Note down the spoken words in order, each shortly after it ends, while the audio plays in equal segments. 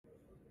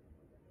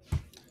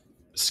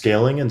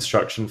Scaling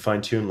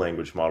instruction-fine-tuned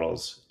language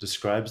models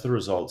describes the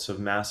results of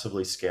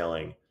massively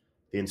scaling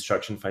the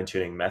instruction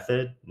fine-tuning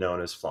method known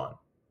as FLAN.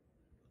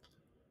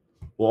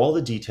 While all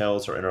the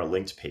details are in our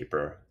linked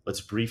paper,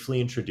 let's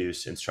briefly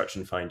introduce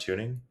instruction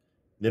fine-tuning,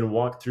 then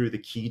walk through the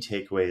key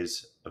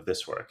takeaways of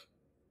this work.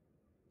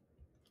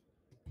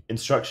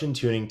 Instruction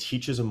tuning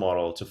teaches a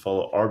model to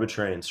follow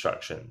arbitrary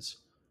instructions,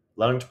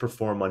 allowing it to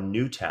perform on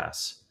new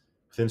tasks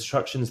with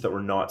instructions that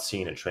were not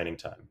seen at training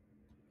time.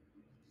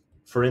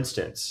 For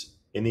instance,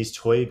 in these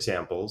toy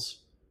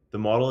examples, the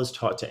model is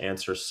taught to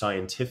answer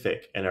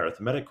scientific and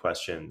arithmetic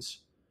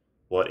questions,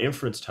 while at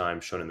inference time,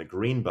 shown in the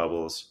green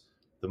bubbles,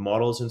 the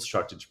model is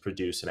instructed to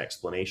produce an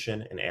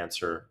explanation and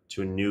answer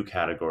to a new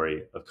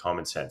category of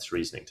common sense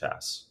reasoning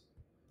tasks.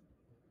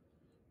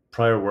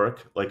 Prior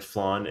work, like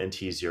FLAN and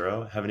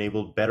T0, have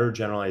enabled better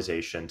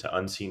generalization to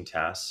unseen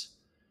tasks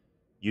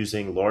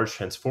using large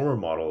transformer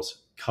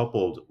models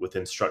coupled with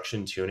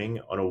instruction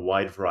tuning on a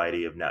wide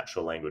variety of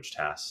natural language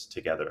tasks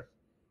together.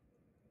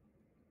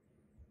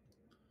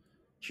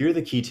 Here are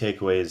the key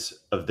takeaways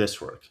of this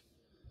work.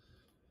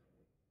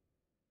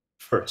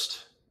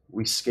 First,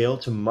 we scale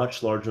to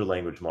much larger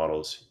language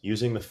models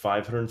using the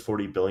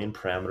 540 billion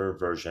parameter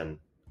version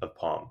of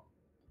PaLM.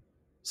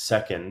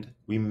 Second,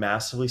 we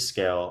massively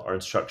scale our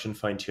instruction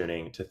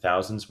fine-tuning to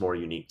thousands more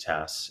unique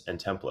tasks and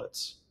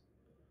templates.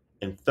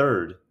 And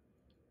third,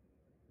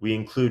 we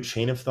include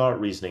chain-of-thought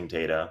reasoning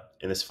data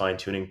in this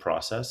fine-tuning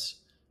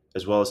process,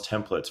 as well as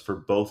templates for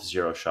both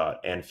zero-shot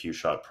and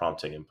few-shot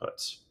prompting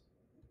inputs.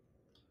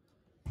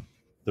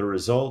 The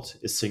result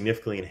is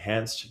significantly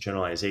enhanced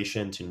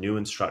generalization to new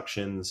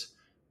instructions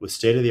with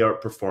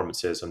state-of-the-art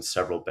performances on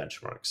several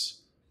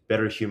benchmarks,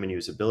 better human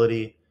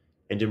usability,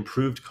 and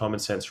improved common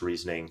sense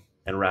reasoning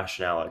and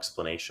rationale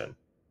explanation.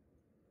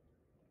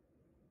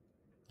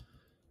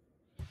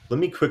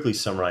 Let me quickly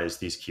summarize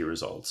these key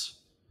results.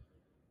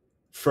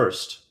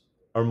 First,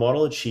 our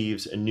model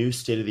achieves a new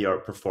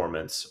state-of-the-art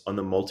performance on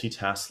the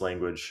multitask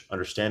language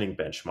understanding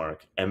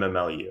benchmark,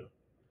 MMLU.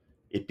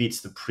 It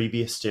beats the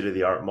previous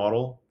state-of-the-art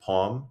model,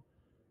 PaLM,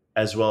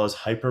 as well as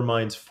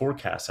Hypermind's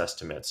forecast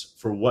estimates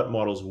for what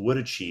models would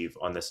achieve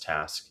on this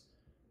task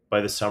by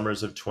the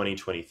summers of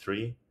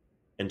 2023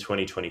 and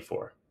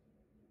 2024.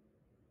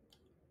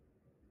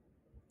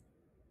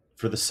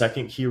 For the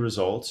second key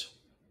result,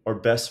 our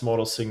best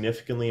model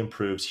significantly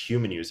improves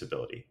human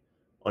usability.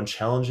 On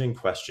challenging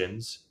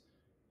questions,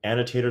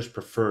 annotators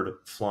preferred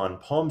FLAN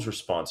PaLM's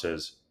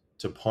responses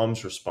to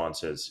PaLM's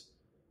responses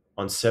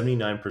on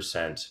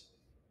 79%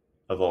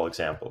 of all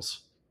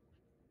examples.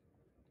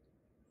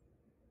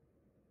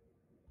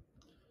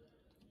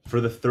 For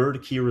the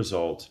third key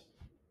result,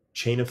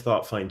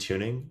 chain-of-thought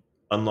fine-tuning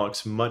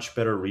unlocks much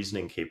better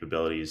reasoning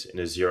capabilities in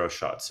a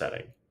zero-shot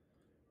setting.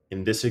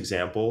 In this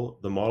example,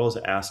 the model is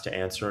asked to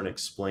answer and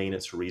explain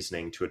its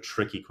reasoning to a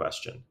tricky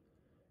question,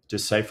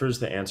 deciphers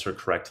the answer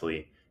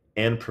correctly,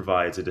 and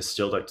provides a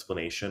distilled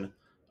explanation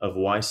of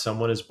why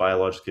someone is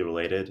biologically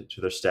related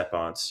to their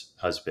step-aunt's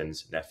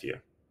husband's nephew.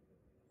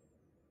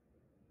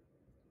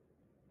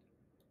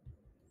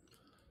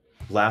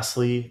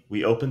 Lastly,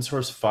 we open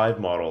source 5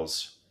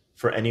 models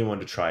for anyone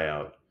to try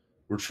out.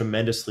 We're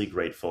tremendously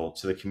grateful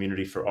to the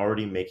community for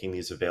already making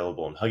these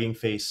available in Hugging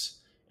Face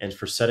and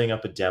for setting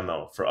up a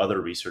demo for other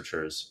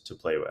researchers to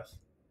play with.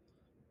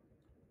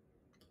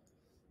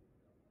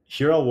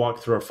 Here I'll walk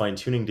through our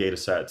fine-tuning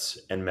datasets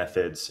and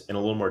methods in a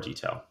little more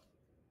detail.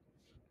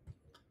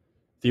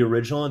 The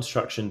original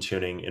instruction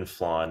tuning in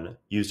FLAN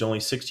used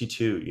only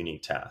 62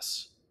 unique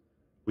tasks.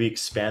 We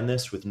expand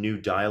this with new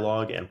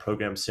dialogue and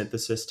program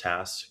synthesis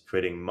tasks,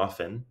 creating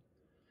Muffin,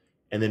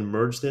 and then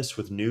merge this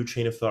with new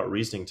chain-of-thought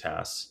reasoning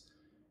tasks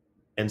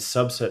and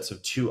subsets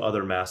of 2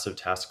 other massive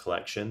task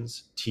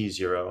collections,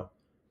 T0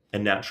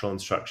 and natural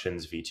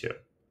instructions V2.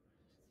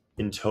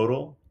 In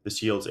total,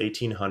 this yields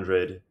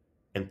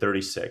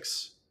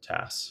 1,836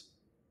 tasks.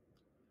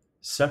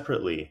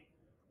 Separately,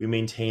 we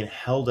maintain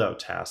held-out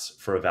tasks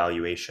for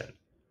evaluation,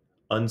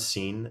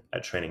 unseen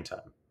at training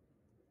time.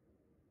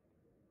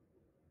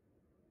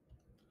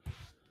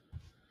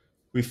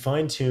 We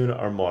fine-tune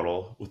our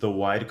model with a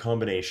wide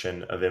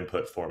combination of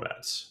input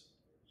formats.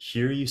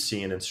 Here you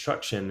see an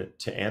instruction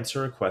to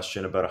answer a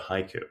question about a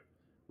haiku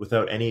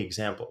without any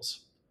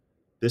examples.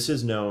 This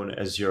is known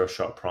as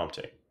zero-shot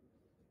prompting.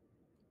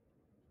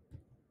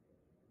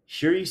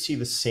 Here you see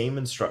the same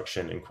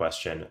instruction in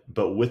question,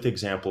 but with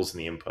examples in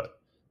the input,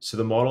 so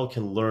the model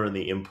can learn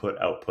the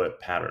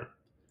input-output pattern.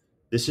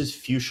 This is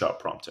few-shot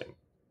prompting.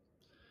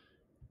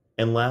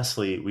 And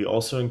lastly, we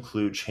also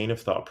include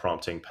chain-of-thought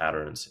prompting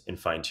patterns in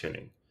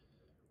fine-tuning,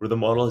 where the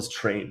model is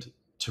trained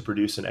to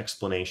produce an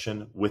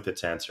explanation with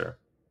its answer.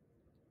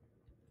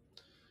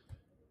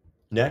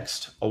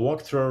 Next, I'll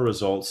walk through our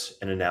results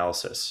and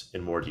analysis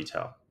in more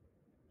detail.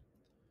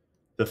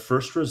 The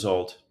first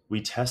result,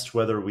 we test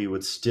whether we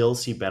would still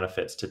see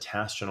benefits to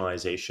task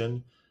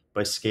generalization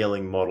by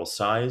scaling model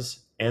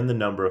size and the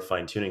number of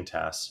fine-tuning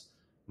tasks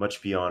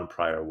much beyond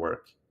prior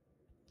work.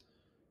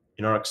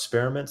 In our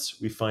experiments,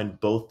 we find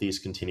both these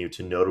continue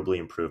to notably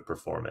improve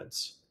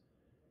performance.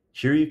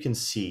 Here you can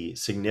see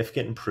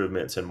significant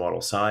improvements in model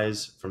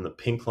size from the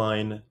pink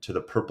line to the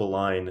purple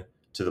line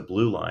to the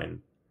blue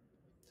line.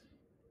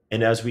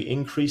 And as we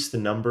increase the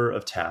number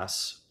of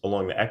tasks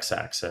along the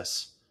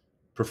x-axis,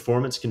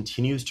 performance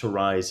continues to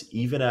rise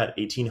even at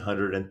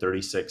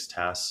 1,836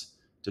 tasks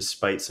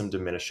despite some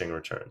diminishing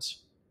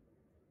returns.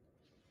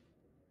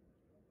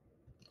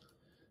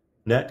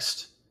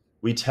 Next,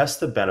 we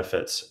test the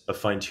benefits of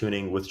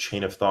fine-tuning with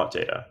chain-of-thought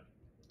data.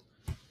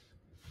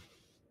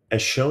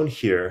 As shown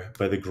here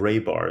by the gray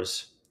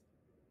bars,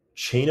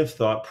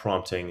 chain-of-thought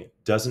prompting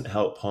doesn't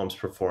help PaLM's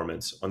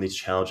performance on these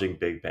challenging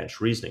big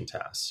bench reasoning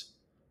tasks.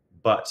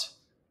 But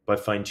by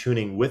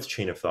fine-tuning with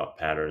chain-of-thought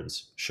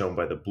patterns, shown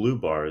by the blue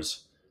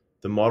bars,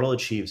 the model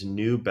achieves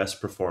new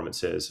best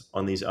performances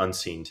on these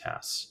unseen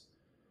tasks,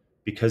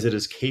 because it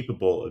is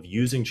capable of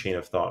using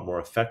chain-of-thought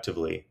more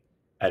effectively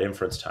at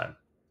inference time.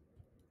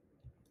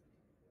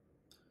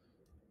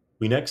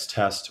 We next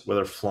test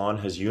whether FLAN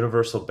has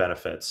universal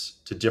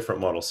benefits to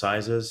different model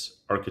sizes,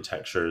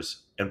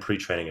 architectures, and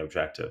pre-training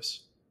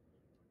objectives.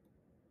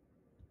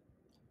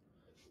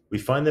 We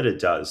find that it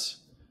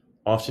does,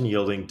 often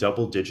yielding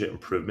double-digit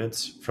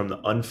improvements from the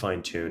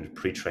unfine-tuned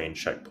pre-trained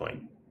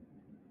checkpoint.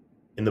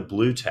 In the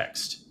blue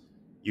text,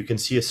 you can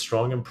see a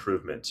strong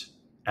improvement,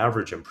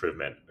 average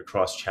improvement,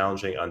 across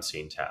challenging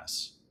unseen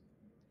tasks.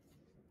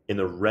 In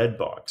the red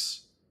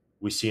box,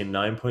 we see a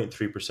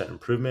 9.3%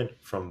 improvement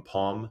from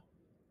PaLM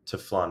to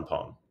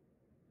FLAN-PaLM.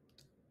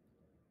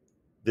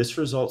 This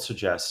result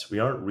suggests we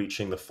aren't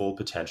reaching the full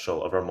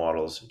potential of our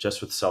models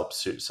just with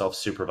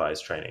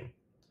self-supervised training,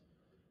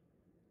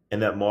 and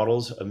that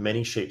models of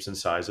many shapes and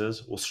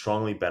sizes will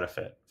strongly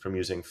benefit from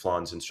using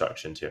FLAN's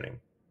instruction tuning.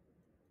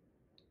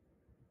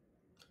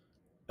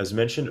 As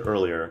mentioned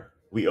earlier,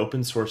 we open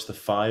sourced the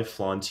 5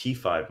 FLAN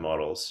T5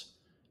 models,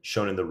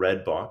 shown in the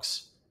red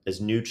box, as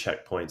new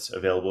checkpoints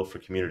available for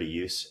community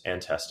use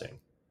and testing.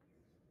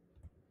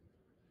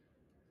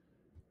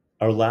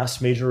 Our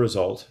last major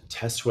result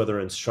tests whether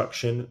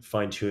instruction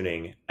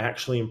fine-tuning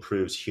actually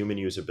improves human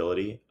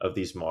usability of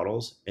these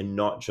models and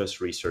not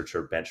just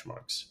researcher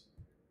benchmarks.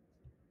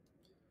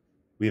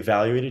 We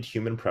evaluated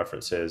human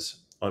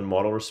preferences on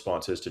model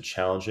responses to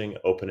challenging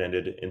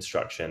open-ended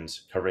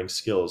instructions covering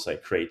skills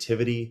like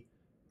creativity,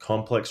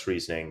 complex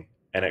reasoning,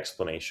 and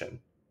explanation.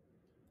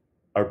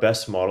 Our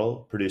best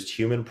model produced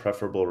human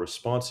preferable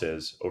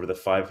responses over the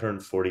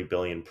 540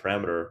 billion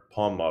parameter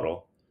PaLM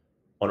model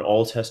on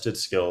all tested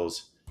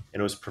skills,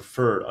 and was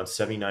preferred on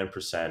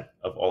 79%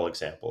 of all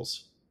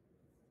examples.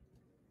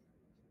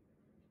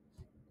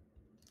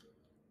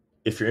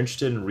 If you're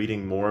interested in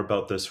reading more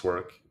about this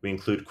work, we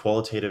include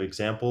qualitative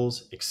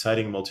examples,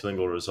 exciting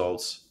multilingual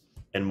results,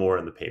 and more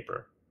in the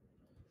paper.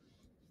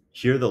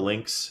 Here are the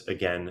links,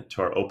 again,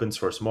 to our open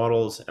source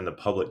models and the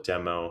public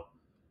demo,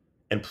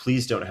 and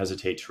please don't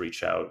hesitate to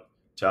reach out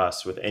to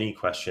us with any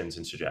questions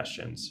and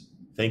suggestions.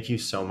 Thank you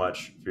so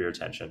much for your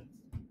attention.